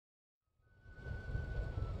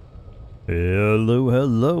Hello,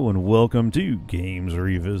 hello, and welcome to Games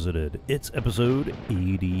Revisited. It's episode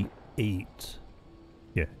 88.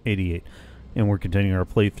 Yeah, 88. And we're continuing our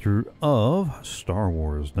playthrough of Star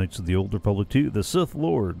Wars, Knights of the Old Republic 2, the Sith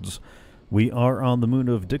Lords. We are on the moon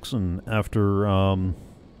of Dxun after an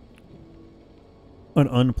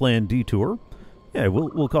unplanned detour. Yeah,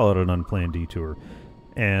 we'll call it an unplanned detour.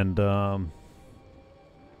 And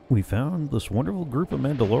we found this wonderful group of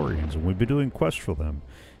Mandalorians, and we've been doing quests for them,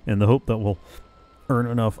 in the hope that we'll earn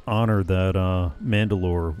enough honor that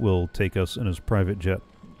Mandalore will take us in his private jet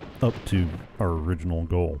up to our original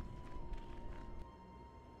goal.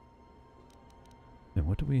 And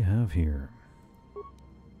what do we have here?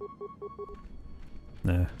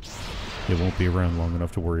 Nah, it won't be around long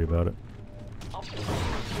enough to worry about it.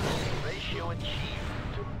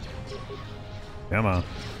 Come on,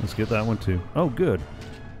 let's get that one too. Oh, good.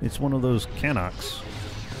 It's one of those Canucks.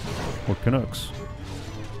 Or Canucks.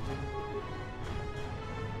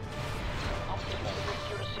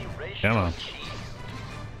 Come on.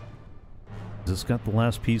 Has this got the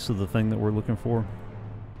last piece of the thing that we're looking for?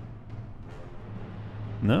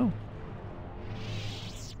 No?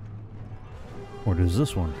 Or does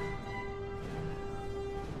this one?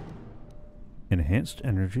 Enhanced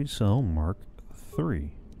Energy Cell Mark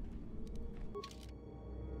III.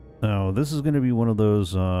 Oh, this is going to be one of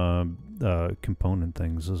those component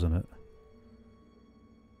things, isn't it?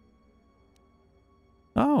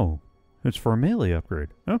 Oh, it's for a melee upgrade.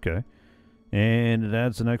 Okay. And it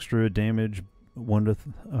adds an extra damage, 1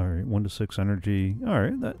 to 6 energy.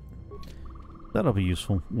 Alright, that'll be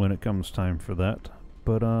useful when it comes time for that.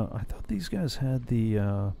 But I thought these guys had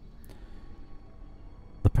the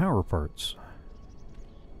power parts.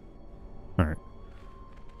 Alright.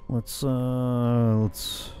 Let's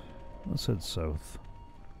head south.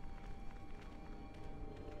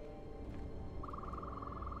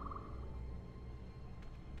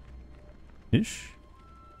 Ish?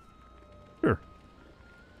 Sure.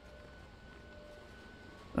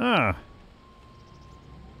 Ah!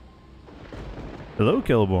 Hello,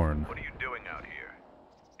 Kelborn. What are you doing out here?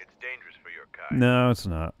 It's dangerous for your kind. No, it's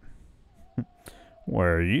not. Why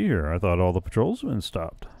are you here? I thought all the patrols had been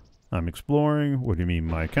stopped. I'm exploring. What do you mean,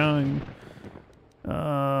 my kind?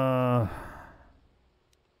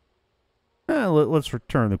 Let's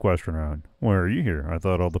return the question around. Why are you here? I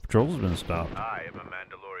thought all the patrols had been stopped. I am a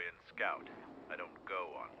Mandalorian scout. I don't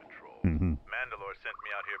go on patrol. Mm-hmm. Mandalore sent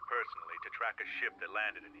me out here personally to track a ship that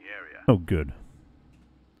landed in the area. Oh, good.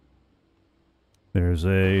 There's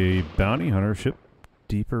a bounty hunter ship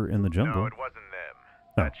deeper in the jungle. No, it wasn't them.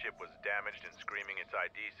 Oh. That ship was damaged and screaming its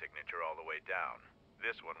ID signature all the way down.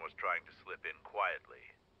 This one was trying to slip in quietly.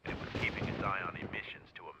 It was keeping its eye on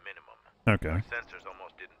emissions to a minimum. Okay. Our sensors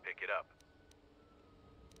almost didn't pick it up.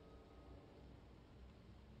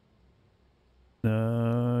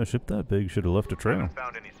 A ship that big should have left a I trail. haven't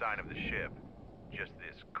found any sign of the ship. Just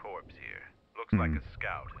this corpse here. Looks like a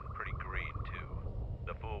scout, and pretty green too.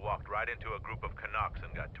 The fool walked right into a group of Canucks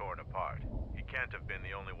and got torn apart. He can't have been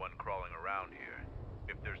the only one crawling around here.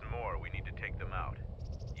 If there's more, we need to take them out.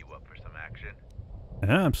 You up for some action?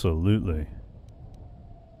 Absolutely.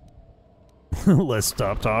 Let's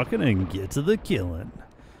stop talking and get to the killing.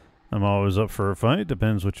 I'm always up for a fight.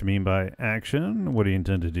 Depends what you mean by action. What do you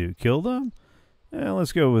intend to do? Kill them? Yeah,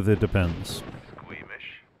 let's go with it depends.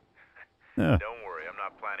 Squeamish? Yeah. Don't worry, I'm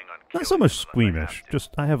not planning on killing Not so much them unless I squeamish. have to. Just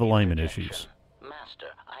I have alignment issues.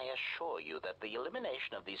 Master, I assure you that the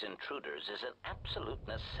elimination of these intruders is an absolute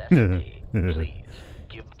necessity. Please,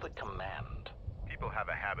 give the command. People have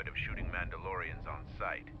a habit of shooting Mandalorians on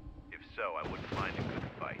sight. If so, I wouldn't mind a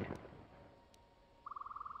good fight.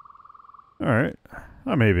 Alright.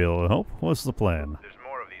 I may be able to help. What's the plan? There's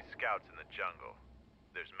more of these scouts in the jungle.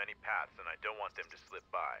 There's many paths, and I don't want them to slip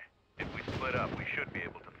by. If we split up, we should be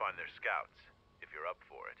able to find their scouts, if you're up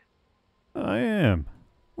for it. I am.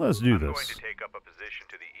 Let's do I'm going this. to take up a position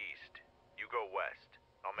to the east. You go west.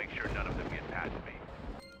 I'll make sure none of them get past me.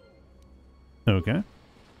 Okay.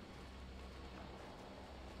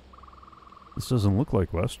 This doesn't look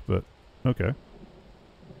like west, but okay.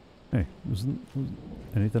 Hey, was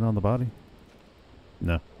anything on the body?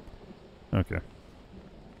 No. Okay.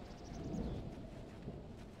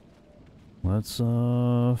 Let's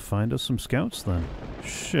find us some scouts then,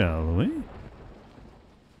 shall we?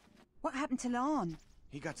 What happened to Lon?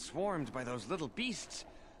 He got swarmed by those little beasts.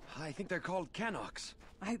 I think they're called Canucks.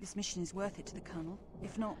 I hope this mission is worth it to the Colonel.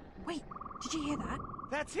 If not... Wait, did you hear that?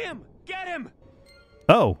 That's him! Get him!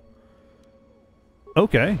 Oh.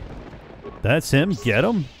 Okay. That's him. Get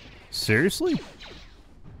him. Seriously?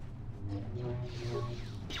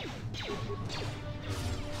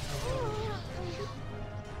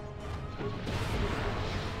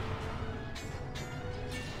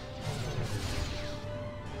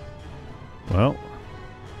 Well,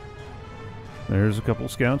 there's a couple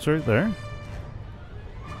scouts right there.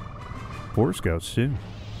 4 scouts, too.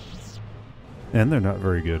 And they're not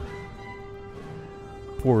very good.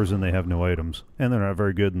 4 as in they have no items. And they're not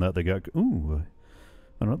very good in that they got... Ooh,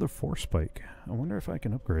 another 4 spike. I wonder if I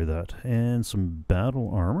can upgrade that. And some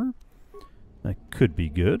battle armor. That could be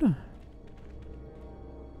good.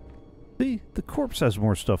 See, the corpse has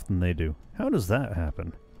more stuff than they do. How does that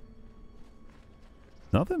happen?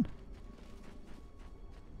 Nothing?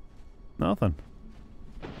 Nothing.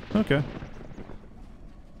 Okay.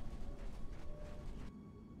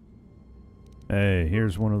 Hey,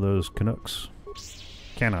 here's one of those Canucks.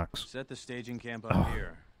 Canucks. Set the staging camp up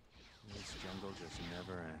here. This jungle just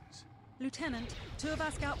never ends. Lieutenant, 2 of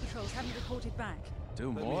our scout patrols haven't reported back.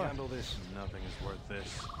 2 more? Let me handle this. Nothing is worth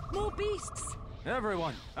this. More beasts!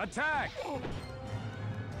 Everyone, attack!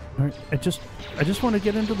 Alright, I just want to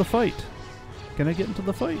get into the fight. Can I get into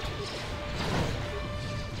the fight?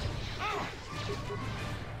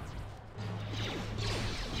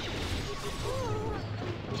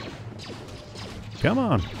 Come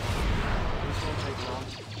on.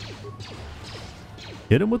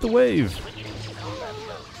 Hit him with the wave.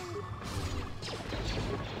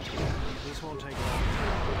 This won't take long.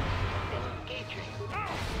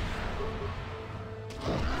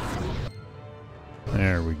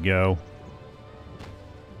 There we go.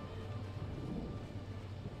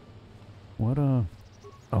 What oh,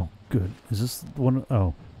 good. Is this one?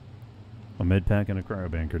 Oh. A med pack and a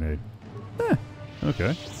cryoban grenade. Eh,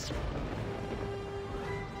 okay.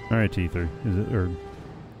 Alright, T3. Is it, or...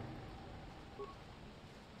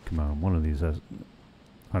 Come on, one of these has...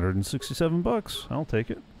 167 bucks. I'll take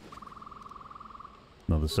it.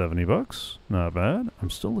 Another 70 bucks. Not bad. I'm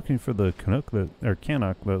still looking for the Canuck that... Or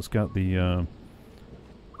Canuck that's got the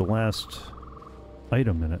last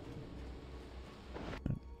item in it.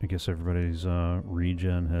 I guess everybody's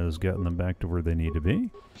regen has gotten them back to where they need to be.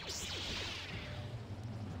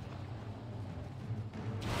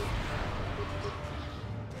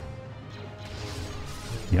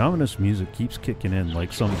 The ominous music keeps kicking in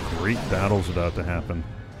like some great battle's about to happen.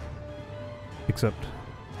 Except,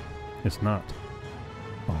 it's not.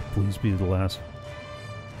 Oh, please be the last.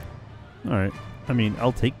 Alright, I mean,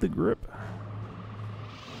 I'll take the grip.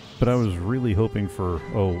 But I was really hoping for,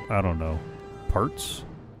 oh, I don't know, parts?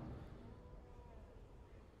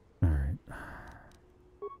 Alright.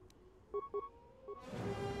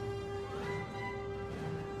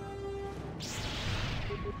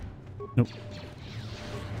 Nope.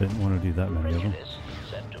 Didn't want to do that many of them.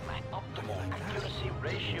 Set to my optimal accuracy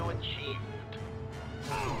ratio achieved.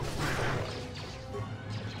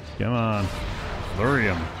 Come on. Flurry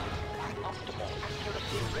 'em. Optimal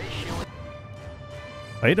accuracy ratio.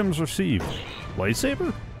 Items received.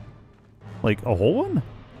 Lightsaber? Like a whole one?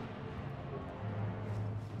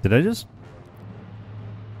 Did I just...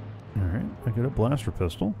 Alright, I got a blaster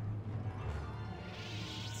pistol.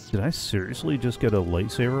 Did I seriously just get a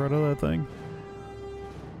lightsaber out of that thing?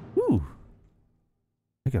 Ooh.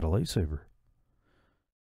 I got a lightsaber.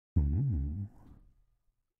 Ooh.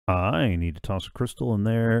 I need to toss a crystal in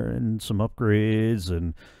there and some upgrades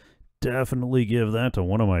and definitely give that to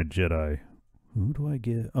one of my Jedi. Who do I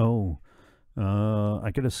get? Oh.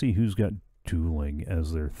 I gotta see who's got dueling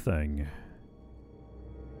as their thing.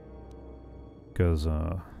 Because,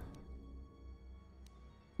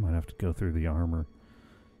 might have to go through the armor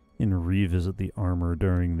and revisit the armor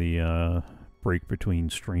during the, break between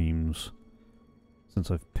streams,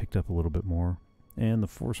 since I've picked up a little bit more. And the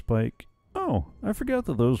 4 spike. Oh, I forgot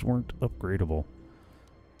that those weren't upgradable.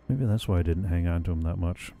 Maybe that's why I didn't hang on to them that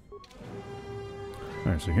much.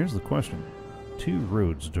 Alright, so here's the question. 2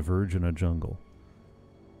 roads diverge in a jungle.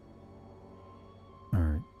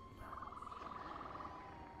 Alright.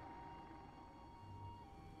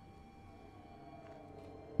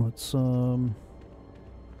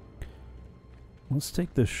 Let's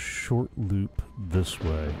take the short loop this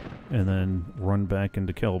way, and then run back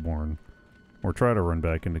into Kelborn. Or try to run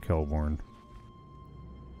back into Kelborn.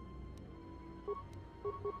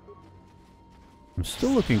 I'm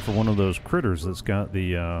still looking for one of those critters that's got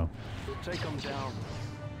the, Take them down.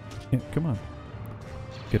 Yeah, come on.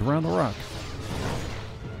 Get around the rock.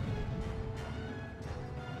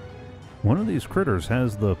 One of these critters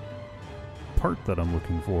has the part that I'm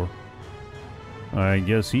looking for. I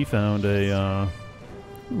guess he found a,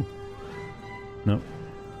 Ooh. Nope.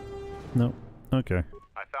 Nope. Okay.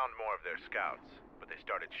 I found more of their scouts, but they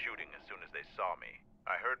started shooting as soon as they saw me.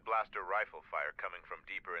 I heard blaster rifle fire coming from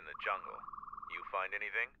deeper in the jungle. You find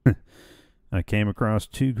anything? I came across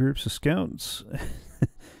 2 groups of scouts.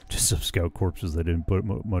 Just some scout corpses that didn't put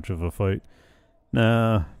much of a fight.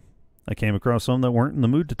 Nah, I came across some that weren't in the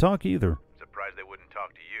mood to talk either. Surprised they wouldn't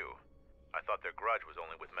talk to you. I thought their grudge was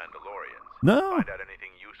only with Mandalorians. No. Find out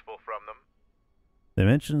anything useful from them? They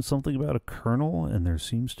mentioned something about a colonel, and there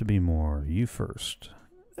seems to be more. You first.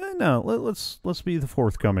 No, let's be the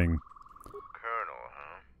forthcoming. Colonel,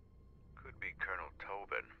 huh? Could be Colonel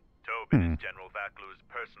Tobin. Tobin is General Vaklu's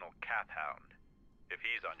personal cat hound. If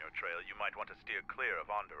he's on your trail, you might want to steer clear of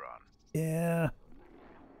Onderon. Yeah.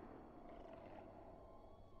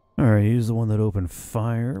 Alright, he's the one that opened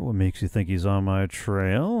fire. What makes you think he's on my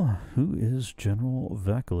trail? Who is General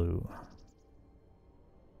Vaklu?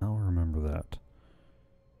 I'll remember that.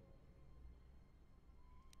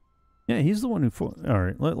 Yeah, he's the one who...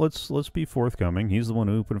 Alright, let's be forthcoming. He's the one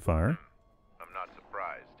who opened fire. I'm not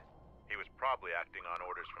surprised. He was probably acting on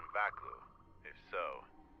orders from Vaklu. If so,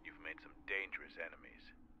 you've made some dangerous enemies.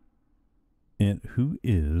 And who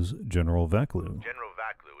is General Vaklu? General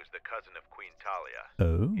Vaklu is the cousin of Queen Talia.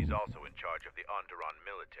 Oh. He's also in charge of the Onderon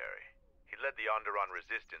military. He led the Onderon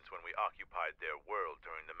resistance when we occupied their world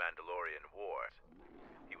during the Mandalorian Wars.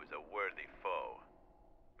 He was a worthy foe.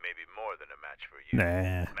 Maybe more than a match for you.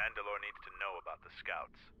 Nah. Mandalore needs to know about the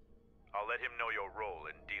scouts. I'll let him know your role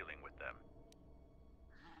in dealing with them.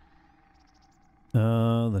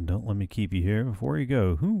 Then don't let me keep you here. Before you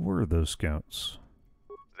go, who were those scouts?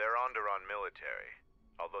 They're Onderon military,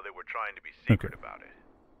 although they were trying to be secret about it.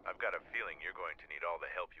 I've got a feeling you're going to need all the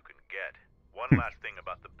help you can get. One last thing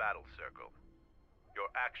about the battle circle. Your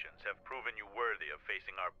actions have proven you worthy of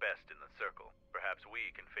facing our best in the circle. Perhaps we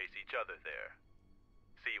can face each other there.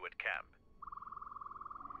 See you at camp.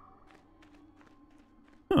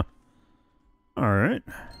 Huh. Alright.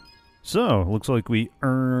 So, looks like we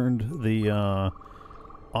earned the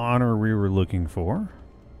honor we were looking for.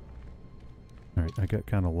 Alright, I got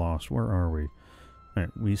kind of lost. Where are we?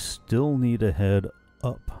 Alright, we still need to head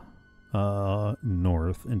up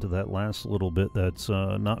north into that last little bit that's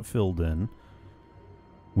not filled in.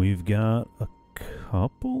 We've got a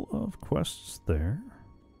couple of quests there.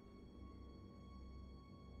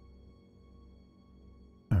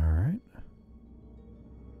 Alright.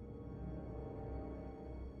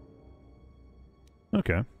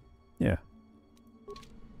 Okay. Yeah.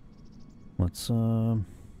 Let's,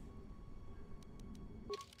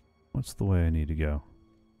 what's the way I need to go?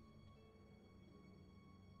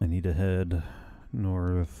 I need to head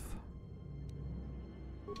north...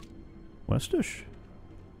 westish?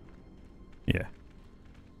 Yeah.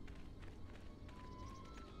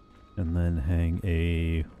 And then hang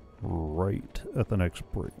a right at the next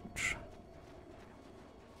bridge.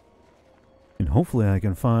 And hopefully I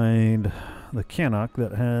can find the Cannock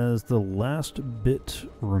that has the last bit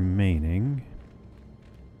remaining.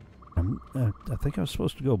 I think I was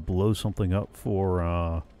supposed to go blow something up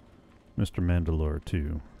for Mr. Mandalore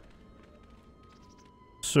too.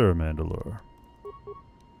 Sir Mandalore.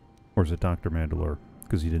 Or is it Dr. Mandalore?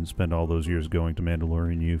 Because he didn't spend all those years going to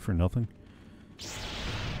Mandalorian U for nothing.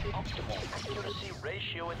 Optimal accuracy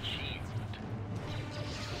ratio achieved.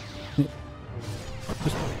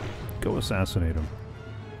 Just go assassinate him.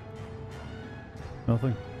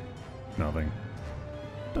 Nothing? Nothing.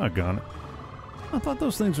 Doggone it. I thought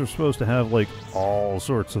those things were supposed to have, like, all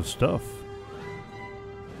sorts of stuff.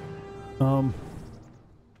 I'm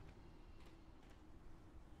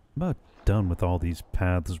about done with all these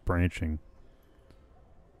paths branching.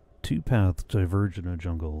 2 paths diverge in a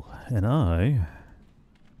jungle, and I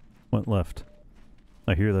went left.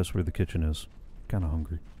 I hear that's where the kitchen is. Kinda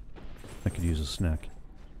hungry. I could use a snack.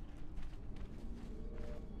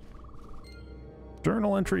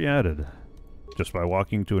 Journal entry added. Just by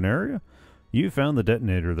walking to an area, you found the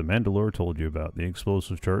detonator the Mandalore told you about. The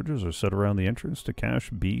explosive charges are set around the entrance to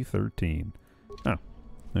cache B13. Oh,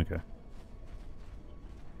 okay.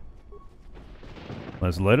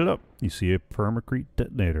 Let's light it up. You see a permacrete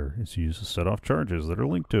detonator. It's used to set off charges that are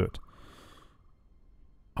linked to it.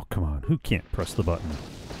 Oh, come on. Who can't press the button?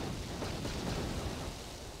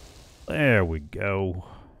 There we go.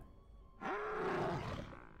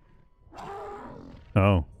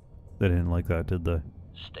 Oh, they didn't like that, did they?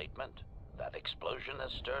 Statement. That explosion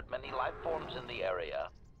has stirred many life forms in the area.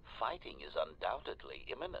 Fighting is undoubtedly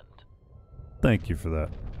imminent. Thank you for that.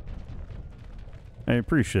 I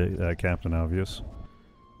appreciate that, Captain Obvious.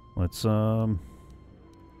 Let's,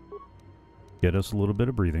 get us a little bit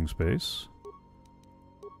of breathing space.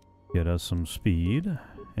 Get us some speed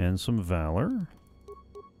and some valor.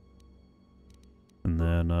 And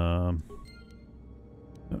then,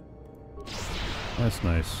 that's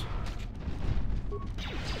nice.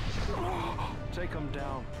 Take them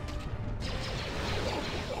down.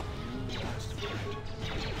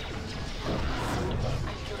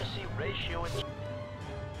 Accuracy ratio achieved.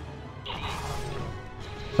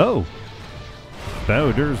 Oh!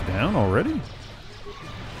 Bowder's down already?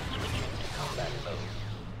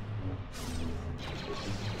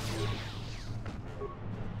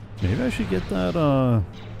 Maybe I should get that,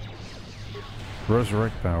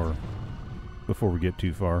 resurrect power before we get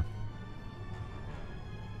too far.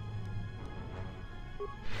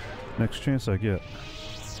 Next chance I get.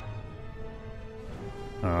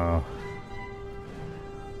 I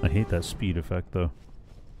hate that speed effect, though.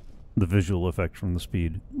 The visual effect from the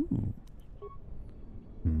speed. Ooh.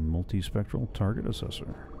 Multispectral target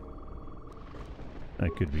assessor.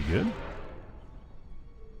 That could be good.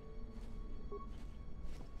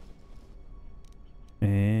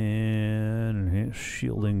 And enhanced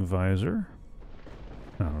shielding visor.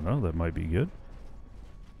 I don't know, that might be good.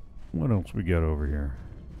 What else we got over here?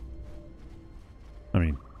 I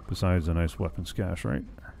mean, besides a nice weapons cache, right?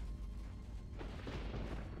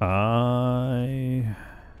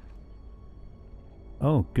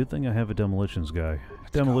 Oh, good thing I have a demolitions guy.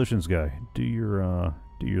 Demolitions guy, do your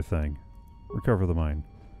thing. Recover the mine.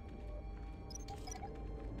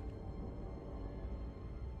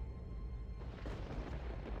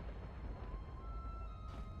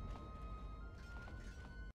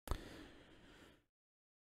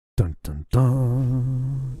 Dun dun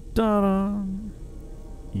dun dun dun.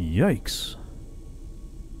 Yikes.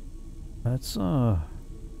 That's a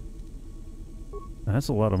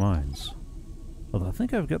lot of mines. Although I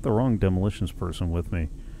think I've got the wrong demolitions person with me.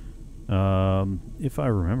 If I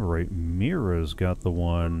remember right, Mira's got the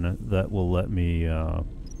one that will let me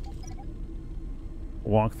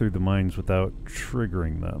walk through the mines without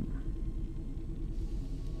triggering them.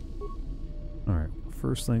 Alright,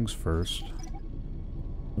 first things first.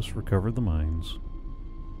 Let's recover the mines.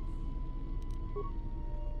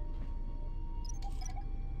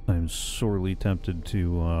 I'm sorely tempted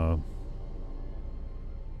to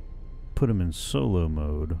put him in solo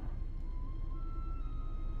mode,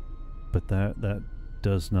 but that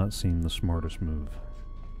does not seem the smartest move.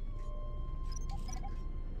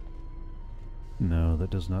 No, that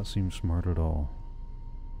does not seem smart at all.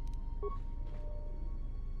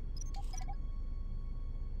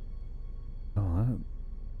 Oh,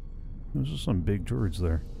 those are some big droids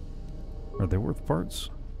there. Are they worth parts?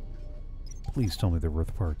 Please tell me they're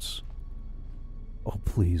worth parts. Oh,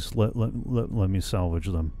 please, let me salvage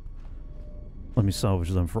them. Let me salvage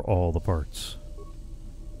them for all the parts.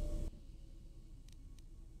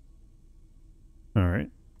 Alright.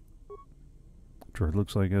 Droid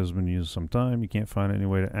looks like it has been used some time. You can't find any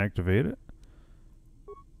way to activate it.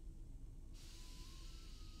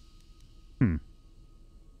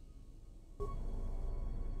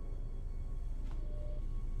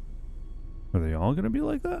 Are they all going to be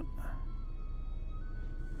like that?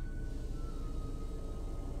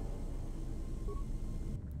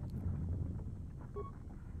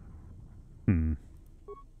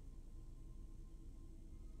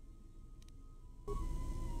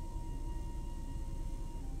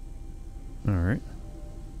 Alright.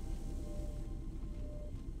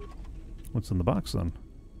 What's in the box then?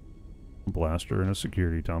 A blaster and a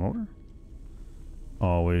security tunneler.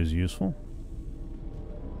 Always useful.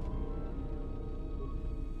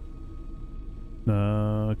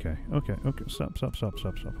 Okay. Stop.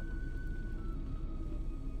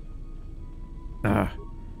 Ah.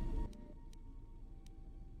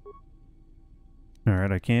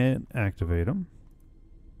 Alright, I can't activate them.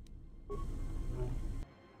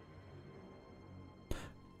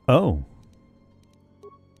 Oh.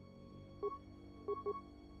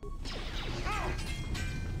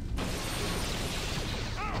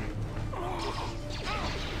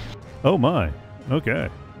 Oh my. Okay.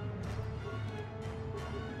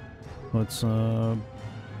 Let's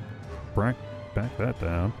back that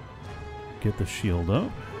down. Get the shield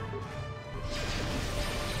up.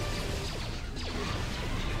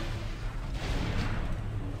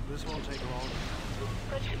 This won't take long.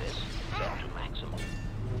 Prejudice set to maximum.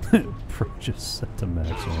 Prejudice set to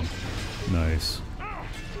maximum. Nice.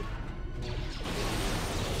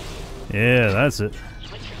 Yeah, that's it.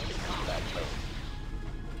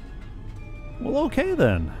 Well, okay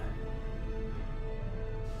then.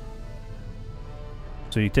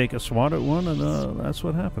 So you take a swat at one, and that's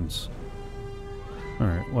what happens. All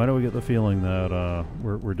right. Why do we get the feeling that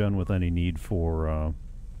we're done with any need for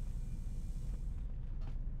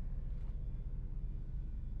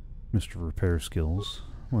Mr. Repair Skills?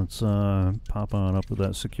 Let's pop on up with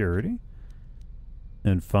that security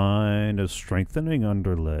and find a strengthening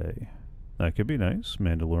underlay. That could be nice.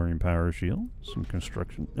 Mandalorian power shield, some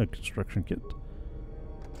construction kit.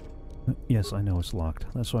 Yes, I know it's locked.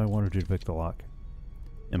 That's why I wanted you to pick the lock.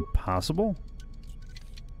 Impossible?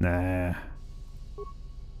 Nah.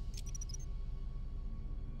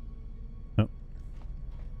 Oh.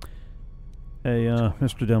 Hey,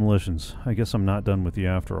 Mr. Demolitions, I guess I'm not done with you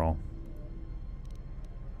after all.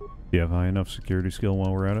 Do you have high enough security skill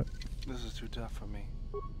while we're at it? This is too tough for me.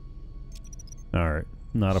 Alright,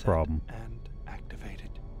 not a Set problem. And activated.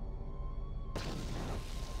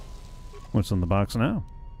 What's in the box now?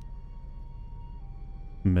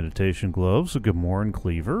 Meditation gloves, a Gamoran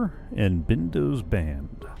cleaver, and Bindo's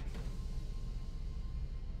band.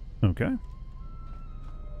 Okay.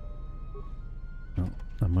 Well,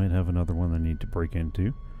 I might have another one I need to break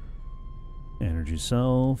into. Energy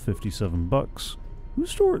cell, 57 bucks. Who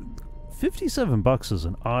stored... 57 bucks is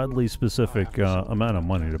an oddly specific amount of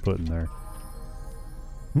money to put in there.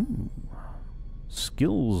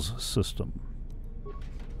 Skills system.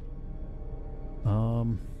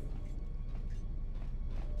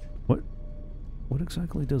 What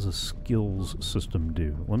exactly does a skills system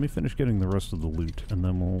do? Let me finish getting the rest of the loot, and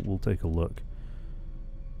then we'll take a look.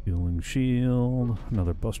 Fueling shield,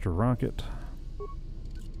 another buster rocket.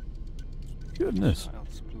 Goodness.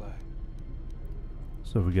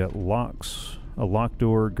 So we got locks, a locked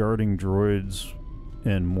door, guarding droids,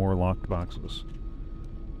 and more locked boxes.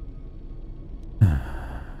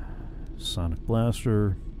 Sonic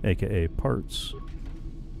blaster, aka parts.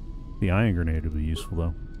 The ion grenade would be useful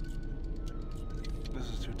though. This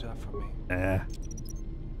is too tough for me.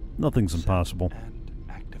 Nothing's impossible. And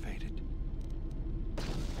activated.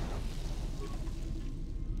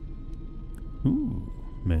 Ooh,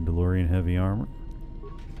 Mandalorian heavy armor.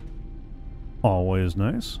 Always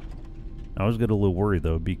nice. I always get a little worried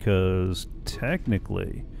though, because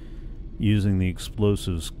technically using the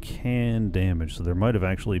explosives can damage, so there might have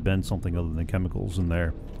actually been something other than chemicals in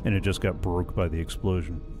there, and it just got broke by the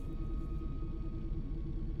explosion.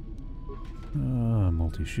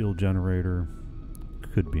 Multi-shield generator.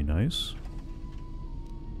 Could be nice.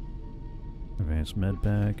 Advanced med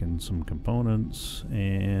pack and some components,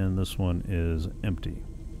 and this one is empty.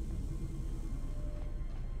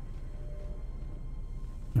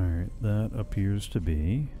 Alright, that appears to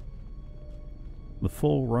be the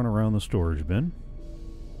full run around the storage bin.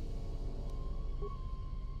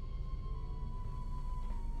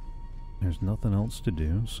 There's nothing else to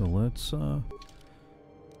do, so let's,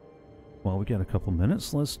 while we got a couple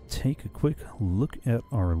minutes, let's take a quick look at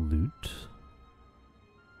our loot.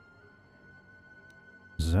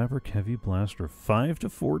 Zavrak Heavy Blaster, 5 to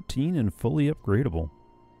 14 and fully upgradable.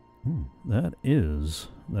 That is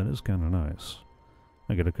kind of nice.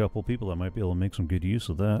 I got a couple people that might be able to make some good use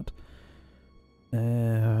of that.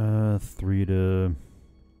 3 to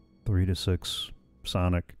 6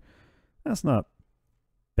 Sonic. That's not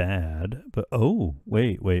bad, but oh,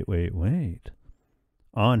 wait.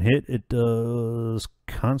 On hit, it does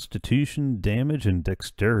Constitution damage and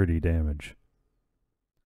Dexterity damage.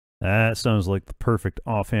 That sounds like the perfect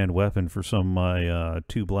offhand weapon for some of my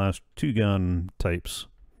two gun types.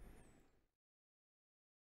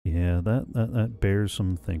 Yeah, that bears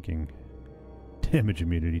some thinking. Damage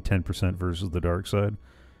immunity 10% versus the dark side.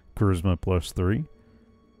 Charisma +3.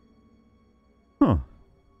 Huh.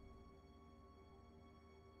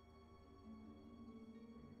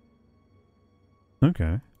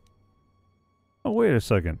 Okay. Oh, wait a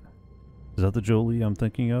second. Is that the Jolie I'm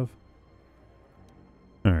thinking of?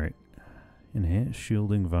 Alright. Enhanced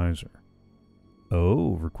shielding visor.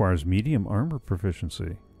 Oh, requires medium armor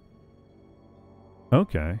proficiency.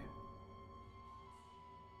 Okay.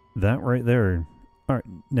 That right there. Alright,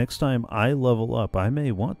 next time I level up, I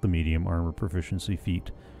may want the medium armor proficiency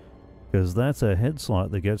feat. Because that's a head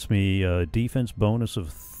slot that gets me a defense bonus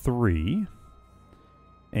of 3.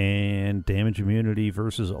 And damage immunity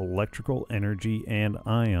versus electrical, energy, and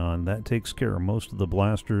ion. That takes care of most of the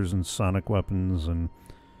blasters and sonic weapons and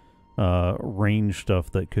range stuff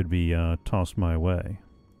that could be tossed my way.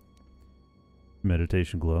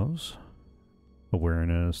 Meditation gloves.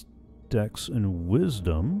 Awareness, dex, and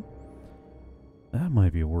wisdom. That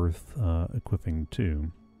might be worth equipping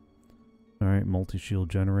too. Alright, multi-shield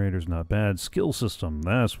generator's not bad. Skill system,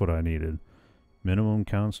 that's what I needed. Minimum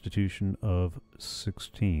constitution of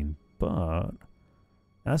 16. But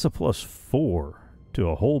that's a +4 to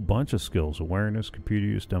a whole bunch of skills. Awareness, computer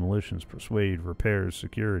use, demolitions, persuade, repairs,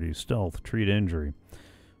 security, stealth, treat injury.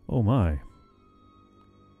 Oh my.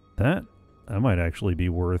 That might actually be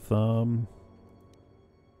worth,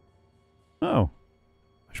 Oh.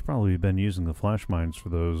 I should probably have been using the flash mines for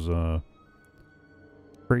those,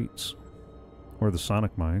 crates. Or the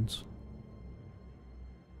sonic mines.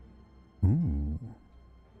 Ooh.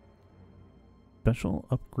 Special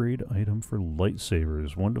upgrade item for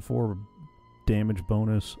lightsabers. 1 to 4 damage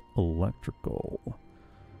bonus electrical.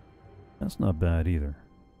 That's not bad either.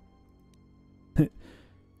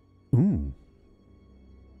 Ooh.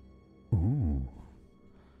 Ooh.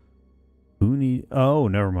 Uni. Oh,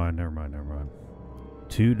 never mind.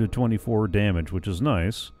 2 to 24 damage, which is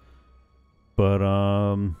nice. But,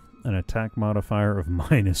 an attack modifier of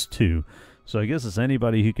 -2. So I guess it's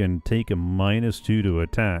anybody who can take a -2 to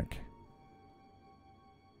attack.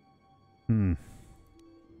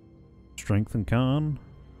 Strength and con.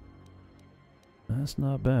 That's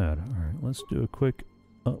not bad. Alright, let's do a quick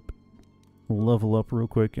level up real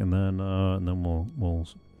quick, and then we'll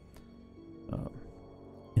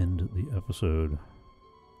end the episode.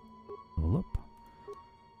 Level up.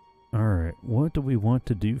 Alright, what do we want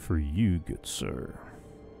to do for you, good sir?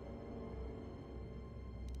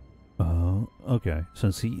 Okay,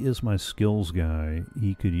 since he is my skills guy,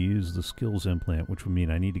 he could use the skills implant, which would mean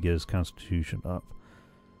I need to get his constitution up.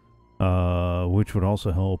 Which would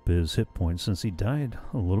also help his hit points, since he died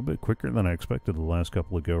a little bit quicker than I expected the last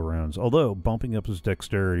couple of go-rounds. Although, bumping up his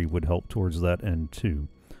dexterity would help towards that end, too.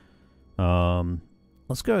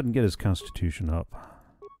 Let's go ahead and get his constitution up.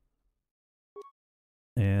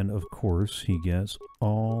 And, of course, he gets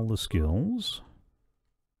all the skills.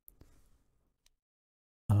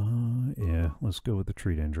 Yeah, let's go with the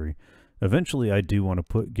treat injury. Eventually, I do want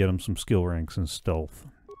to get him some skill ranks in stealth.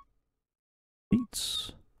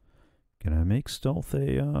 Feats. Can I make stealth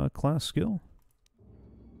a class skill?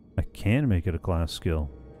 I can make it a class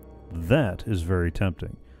skill. That is very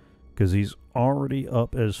tempting, because he's already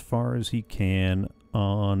up as far as he can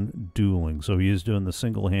on dueling. So he is doing the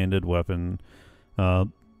single-handed weapon.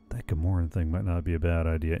 That Gamoran thing might not be a bad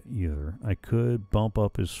idea either. I could bump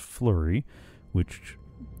up his flurry, which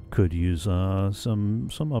could use some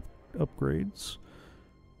upgrades.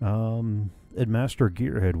 And Master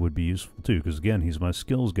Gearhead would be useful too, because again, he's my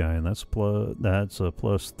skills guy, and that's a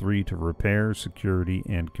 +3 to repair, security,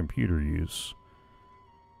 and computer use.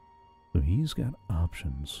 So he's got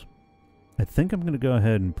options. I think I'm going to go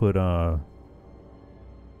ahead and put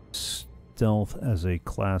stealth as a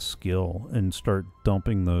class skill and start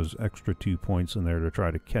dumping those extra 2 points in there to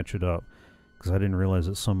try to catch it up, because I didn't realize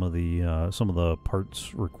that some of the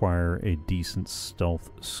parts require a decent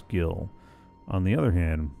stealth skill. On the other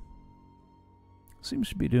hand, seems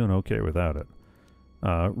to be doing okay without it.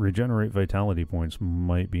 Regenerate vitality points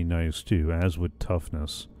might be nice too, as would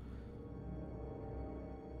toughness.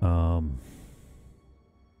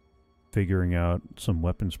 Figuring out some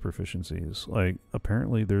weapons proficiencies. Like,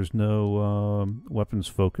 apparently there's no weapons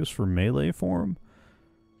focus for melee for him.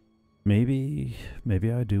 Maybe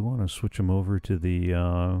I do want to switch him over to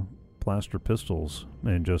the blaster pistols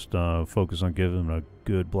and just focus on giving him a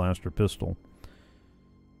good blaster pistol.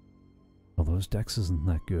 Although his dex isn't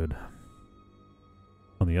that good.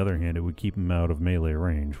 On the other hand, it would keep him out of melee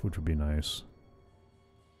range, which would be nice.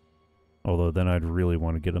 Although then I'd really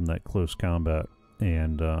want to get him that close combat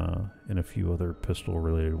and a few other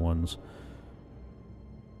pistol-related ones.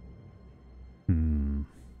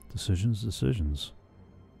 Decisions.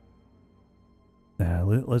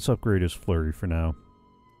 Let's upgrade his flurry for now.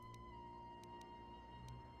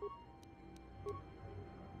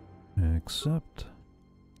 Accept.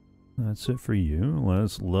 That's it for you.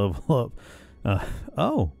 Let's level up.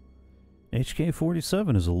 Oh!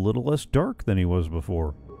 HK-47 is a little less dark than he was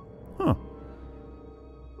before. Huh.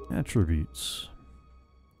 Attributes.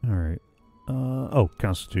 Alright. Oh,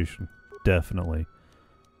 Constitution. Definitely.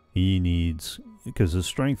 He needs... because his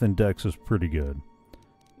strength and dex is pretty good.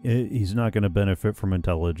 He's not going to benefit from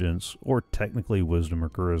intelligence, or technically wisdom or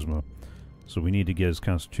charisma. So we need to get his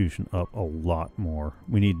Constitution up a lot more.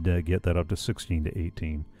 We need to get that up to 16 to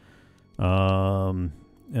 18.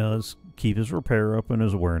 Let's keep his repair up and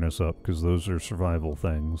his awareness up, because those are survival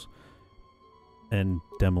things. And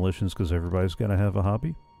demolitions, because everybody's got to have a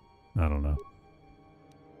hobby? I don't know.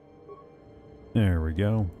 There we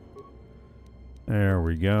go. There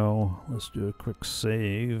we go. Let's do a quick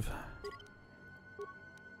save.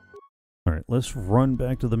 Alright, let's run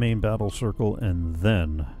back to the main battle circle, and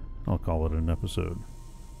then I'll call it an episode.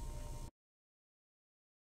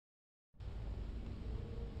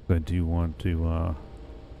 I do want to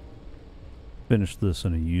finish this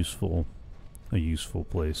in a useful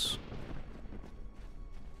place.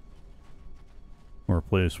 Or a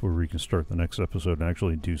place where we can start the next episode and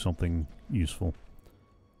actually do something useful.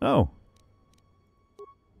 Oh!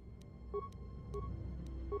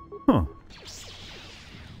 Huh.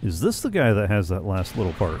 Is this the guy that has that last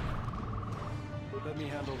little part? Let me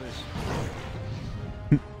handle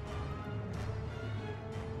this.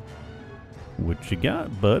 What you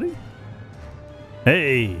got, buddy?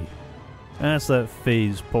 Hey! That's that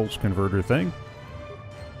phase pulse converter thing.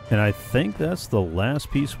 And I think that's the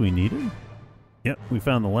last piece we needed. Yep, we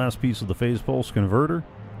found the last piece of the phase pulse converter.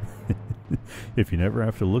 If you never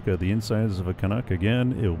have to look at the insides of a Canuck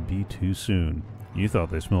again, it'll be too soon. You thought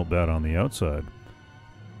they smelled bad on the outside.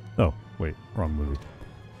 Oh, wait, wrong movie.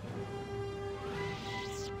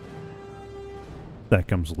 That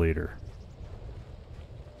comes later.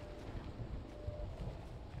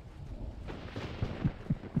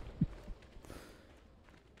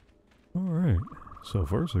 Alright, so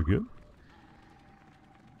far so good.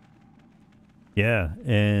 Yeah,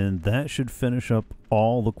 and that should finish up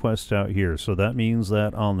all the quests out here. So that means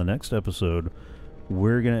that on the next episode,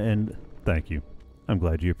 we're going to end... Thank you. I'm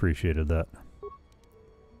glad you appreciated that.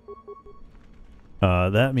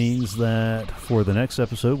 That means that for the next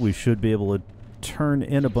episode, we should be able to turn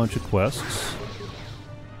in a bunch of quests.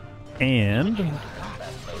 And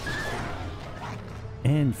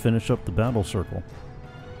finish up the battle circle.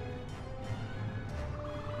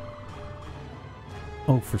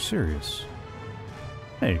 Oh, for serious.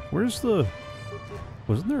 Hey, where's the...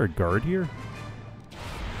 Wasn't there a guard here?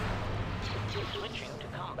 Switching to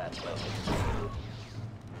combat mode.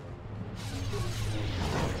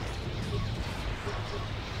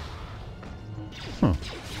 Huh.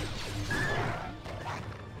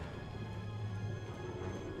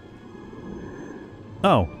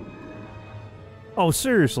 Oh. Oh,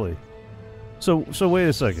 seriously? So wait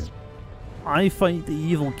a second. I fight the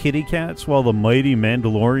evil kitty cats while the mighty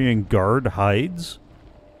Mandalorian guard hides?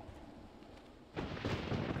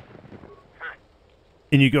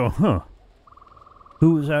 And you go, huh?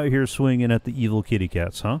 Who was out here swinging at the evil kitty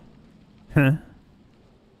cats, huh? Huh?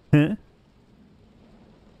 Huh?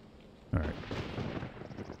 Alright.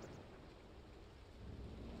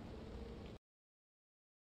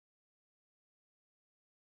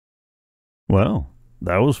 Well,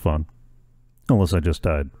 that was fun. Unless I just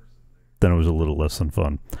died. Then it was a little less than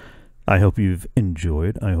fun. I hope you've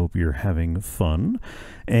enjoyed. I hope you're having fun.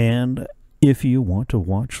 And if you want to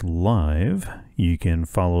watch live, you can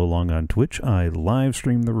follow along on Twitch. I live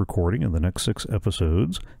stream the recording of the next 6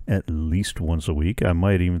 episodes at least once a week. I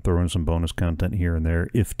might even throw in some bonus content here and there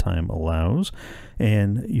if time allows.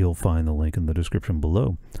 And you'll find the link in the description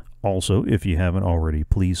below. Also, if you haven't already,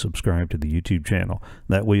 please subscribe to the YouTube channel.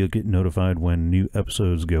 That way you'll get notified when new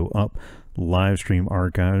episodes go up, live stream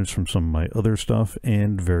archives from some of my other stuff,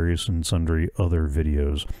 and various and sundry other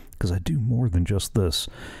videos, because I do more than just this.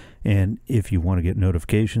 And if you want to get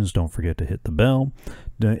notifications, don't forget to hit the bell.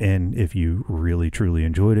 And if you really, truly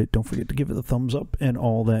enjoyed it, don't forget to give it a thumbs up and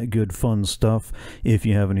all that good fun stuff. If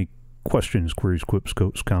you have any questions, queries, quips,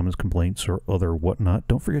 quotes, comments, complaints, or other whatnot,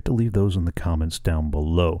 don't forget to leave those in the comments down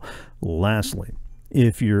below. Lastly,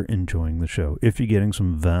 if you're enjoying the show, if you're getting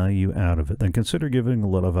some value out of it, then consider giving a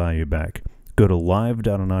little value back. Go to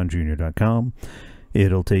live.anonjr.com.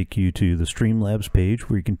 It'll take you to the Streamlabs page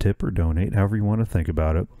where you can tip or donate, however you want to think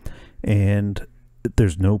about it. And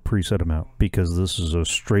there's no preset amount because this is a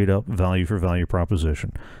straight up value for value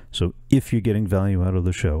proposition. So if you're getting value out of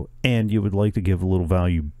the show and you would like to give a little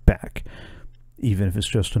value back, even if it's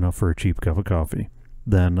just enough for a cheap cup of coffee,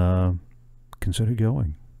 then consider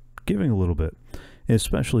giving a little bit,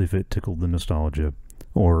 especially if it tickled the nostalgia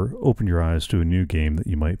or opened your eyes to a new game that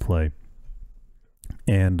you might play.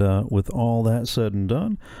 And with all that said and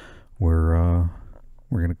done, we're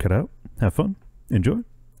going to cut out, have fun, enjoy,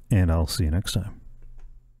 and I'll see you next time.